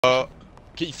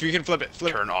If you can flip it,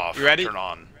 flip. Turn off. You ready? Turn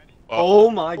on. Oh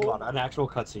my god, an actual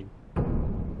cutscene.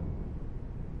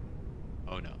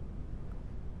 Oh no.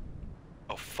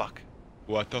 Oh fuck.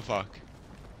 What the fuck?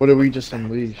 What did we just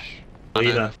unleash?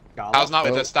 Lita. I was not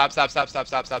with us. Stop.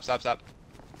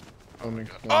 Oh my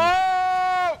god.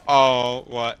 Oh! Oh,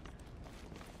 what?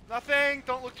 Nothing.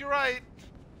 Don't look to your right.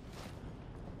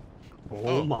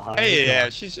 Oh my Hey, god. yeah,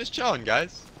 she's just chilling,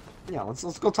 guys. Yeah,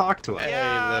 let's go talk to her.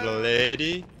 Yeah. Hey, little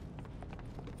lady.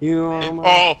 You Hey, are my...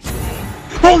 oh!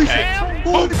 Holy Okay. shit!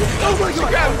 Holy shit! Oh my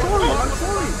god!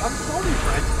 I'm sorry,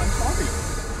 friend. I'm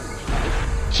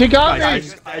sorry. She got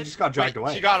Guys, me! I just got dragged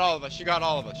away. She got all of us. She got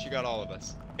all of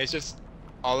us. It's just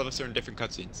all of us are in different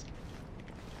cutscenes.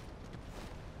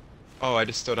 Oh, I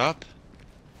just stood up.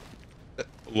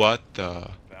 What the?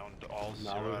 Found all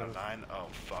No, 0 we out of gotta- 9. Oh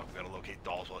fuck. We gotta locate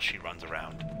dolls while she runs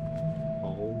around.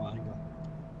 Oh my god.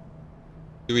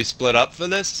 Do we split up for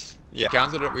this? Yeah.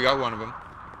 Counted it. We got one of them.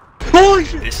 Holy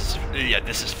shit! This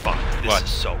is fucked. This What? is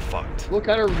so fucked. Look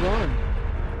at her run.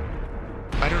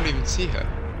 I don't even see her.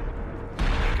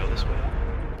 You go this way.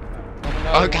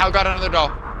 Oh, Cal got another doll.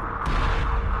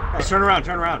 Hey, turn around,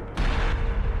 turn around.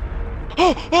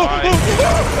 Oh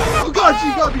Oh god, she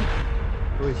got me!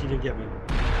 Wait, she didn't get me.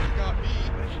 She got me.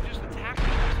 She just attacked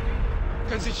me.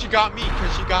 Cause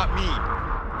she got me.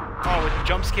 Oh, it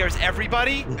jump scares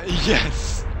everybody?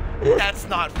 Yes. That's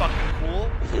not fucking cool.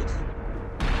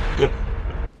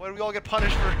 Why do we all get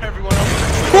punished for everyone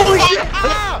else? Holy shit!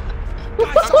 Ah!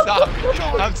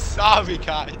 I'm sorry,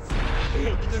 guys. He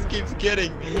just keeps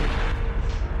getting me.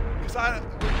 Because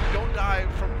we don't die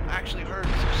from actually hurt.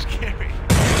 It's so scary.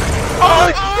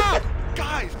 Oh,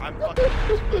 Guys, I'm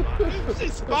fucking.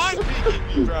 she's spawn peeking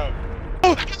me, bro.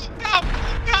 Oh, no.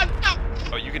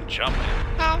 Oh, you can jump.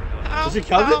 Is she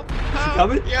coming? Is she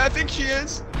coming? Yeah, I think she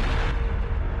is.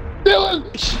 Dylan!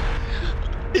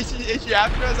 Is she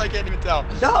after us? I can't even tell.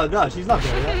 No, she's not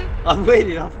there yet. I'm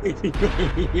waiting right here.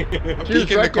 I'm She was peeking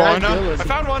the right behind corner. Dylan.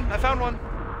 I found one.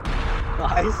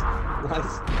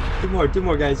 Nice. Two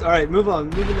more, guys. Alright, move on.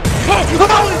 Moving on.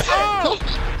 Oh!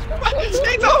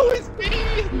 It's always me.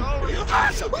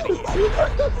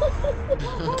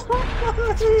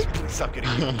 Please stop getting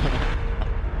me.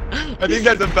 I think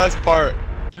that's the best part.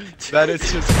 That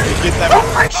it's just it gets that.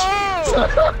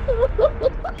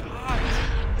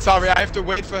 Sorry, I have to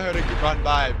wait for her to run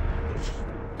by.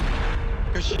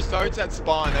 Cause she starts at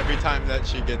spawn every time that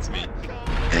she gets me.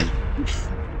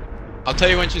 I'll tell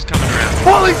you when she's coming around.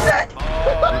 Holy shit!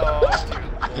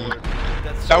 Oh, dude.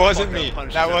 That wasn't me.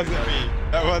 That wasn't me.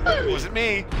 It wasn't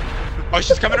me. Oh,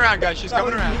 she's coming around, guys. She's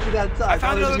coming around. I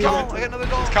found another doll. I got another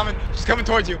doll. She's coming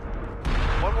towards you.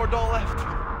 One more doll left.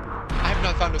 I have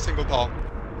not found a single doll.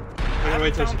 I haven't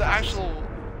wait till found she the passes.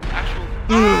 actual.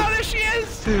 Oh, there she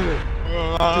is. Dude,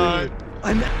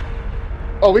 I'm.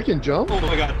 Oh, we can jump? Oh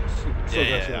my god.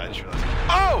 Yeah, I just realized.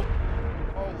 Oh!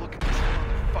 Oh, look at this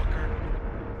motherfucker.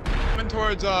 Coming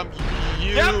towards you.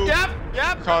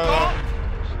 Yep. Carla.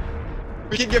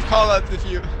 We can give call outs if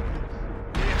you.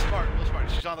 Yeah, smart, real smart.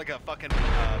 She's on like a fucking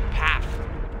path.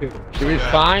 Did we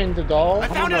find the doll? I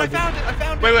found it.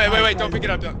 Wait, don't pick it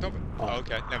up. Don't. Oh,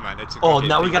 okay, never mind. It's Oh, okay,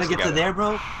 now we leave gotta us get to together. there,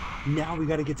 bro. Now we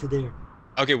gotta get to there.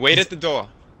 Okay, wait at the door.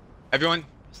 Everyone.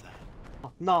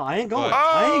 No, I ain't going. What?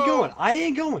 I ain't Oh! going. I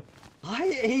ain't going. I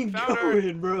ain't Found her.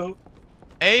 going, bro.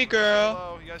 Hey, girl.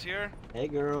 Hello, you guys here? Hey,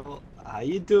 girl. How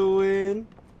you doing?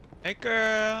 Hey,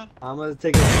 girl. I'm gonna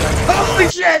take a step. Holy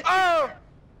shit! Oh!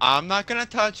 I'm not gonna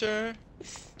touch her.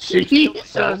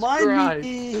 Jesus Don't mind Christ.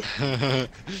 me. You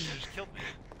just killed me.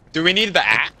 Do we need the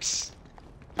axe?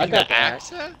 I You got the axe?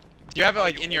 Do you have it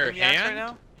like in your holding the axe hand? right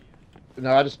now?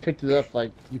 No, I just picked it up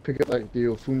like you pick up like the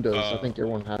Ofundos. Oh. I think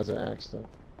everyone has an axe though.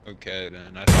 Okay,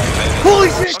 then I thought Holy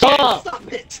shit! Stop!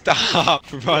 Stop it! Stop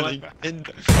running in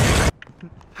the...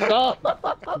 Stop!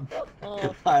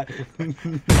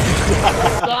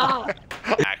 Stop!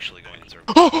 Actually going in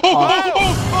circles.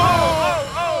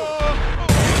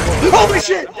 Holy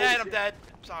shit! I'm dead.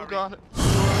 Sorry. got it.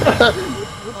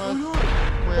 What's going on?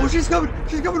 Oh, she's coming!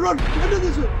 She's coming! Run! Run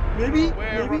this way! Maybe?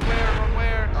 Run Maybe?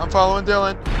 where? I'm following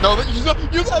Dylan. No, you got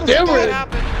Damn What it!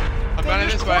 happened? I'm They running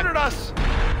just this way. cornered us.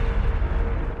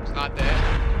 She's not there.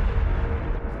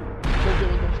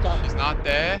 She's not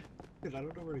there. Dude, I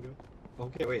don't know where to go.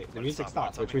 Okay, wait. The music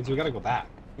stop, stopped, which means we gotta go back.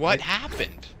 What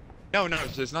happened? No,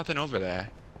 there's nothing over there.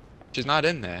 She's not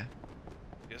in there.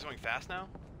 You guys going fast now?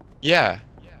 Yeah.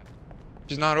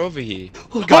 She's not over here.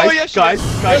 Oh, guys, yes, she guys,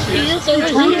 is. guys, Yes, she is over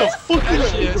Turn here. the fuck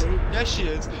Yes, she around, is. bro. Yes, she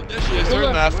is. Yes, she is. Go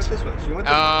Turn left. She went left. this way. She went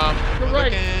this way. Go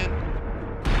right. Looking.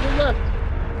 Go left.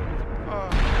 Oh.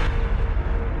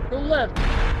 Go left.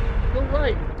 Go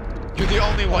right. You're the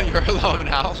only one. You're alone,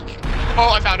 Hal. Oh,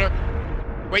 I found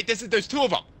her. Wait, there's two of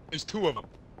them. There's two of them.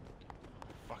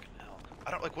 Fucking hell.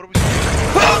 I don't like. What are we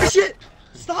supposed Oh shit!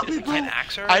 Stop to do? it, bro! Can't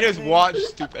axe her? or I just anything? watched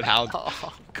stupid Hal.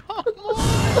 Oh, come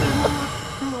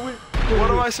on. What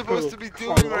am I supposed to be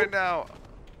doing right now?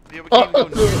 Yeah, we can't go near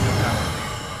the power.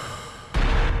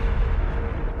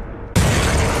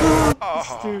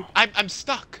 Oh, Dude. I'm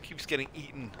stuck. keeps getting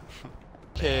eaten.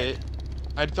 Okay,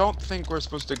 I don't think we're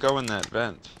supposed to go in that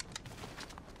vent.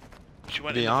 She To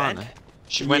went be in the honest, vent.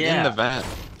 she went in Yeah. the vent.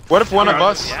 What if one of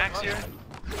Are us? the axe here?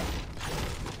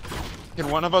 Can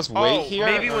one of us wait Oh, here?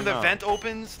 maybe or when the no? vent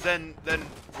opens, then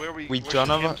where We where John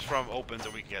she of comes us- from opens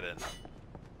and we can get in.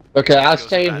 Okay, I'll Goes to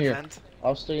stay in that here. vent.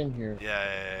 I'll stay in here.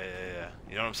 Yeah.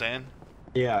 You know what I'm saying?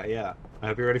 Yeah, yeah. I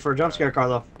hope you're ready for a jump scare,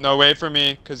 Carlo. No, wait for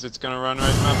me, cause it's gonna run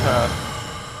right in my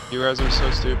path. You guys are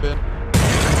so stupid.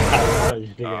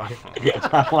 And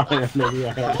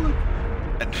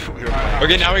we were playing.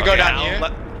 Okay, now we go down Hal, here.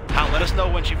 Let us know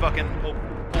when she fucking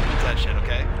opens that shit,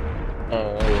 okay?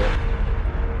 Oh, I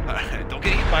will. Alright, don't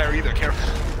get eaten by her either. Careful.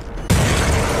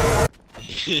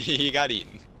 He got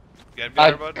eaten. You gotta be I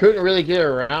there, bud. couldn't really get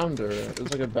around her. It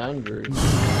was like a boundary.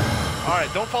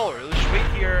 Alright, don't follow her. Let's just wait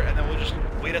here and then we'll just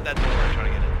wait at that door and try to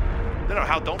get in. No,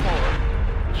 Hal, don't follow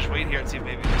her. We'll just wait here and see if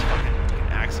maybe this fucking we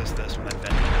can access this when that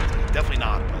vent opens. Definitely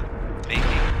not, but maybe.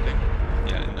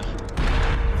 Yeah,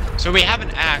 no. So we have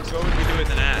an axe. What would we do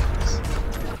with an axe?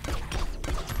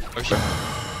 Oh shit.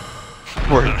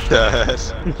 We're dead.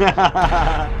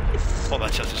 Hold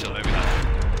on, just a chill, maybe not.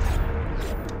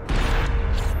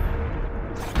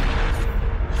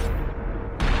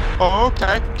 Oh,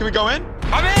 okay. Can we go in?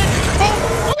 I'm in!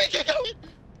 Oh, we can go in.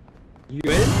 You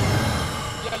in?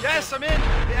 Yes, I'm in!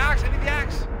 The axe, I need the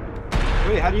axe!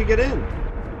 Wait, how do you get in?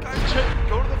 Guys,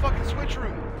 go to the fucking switch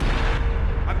room.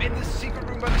 I'm in this secret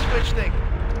room by the switch thing.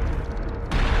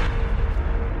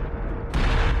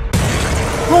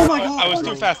 Oh my god! I was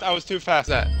too fast. I was too fast.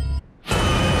 That.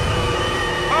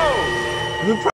 Oh! The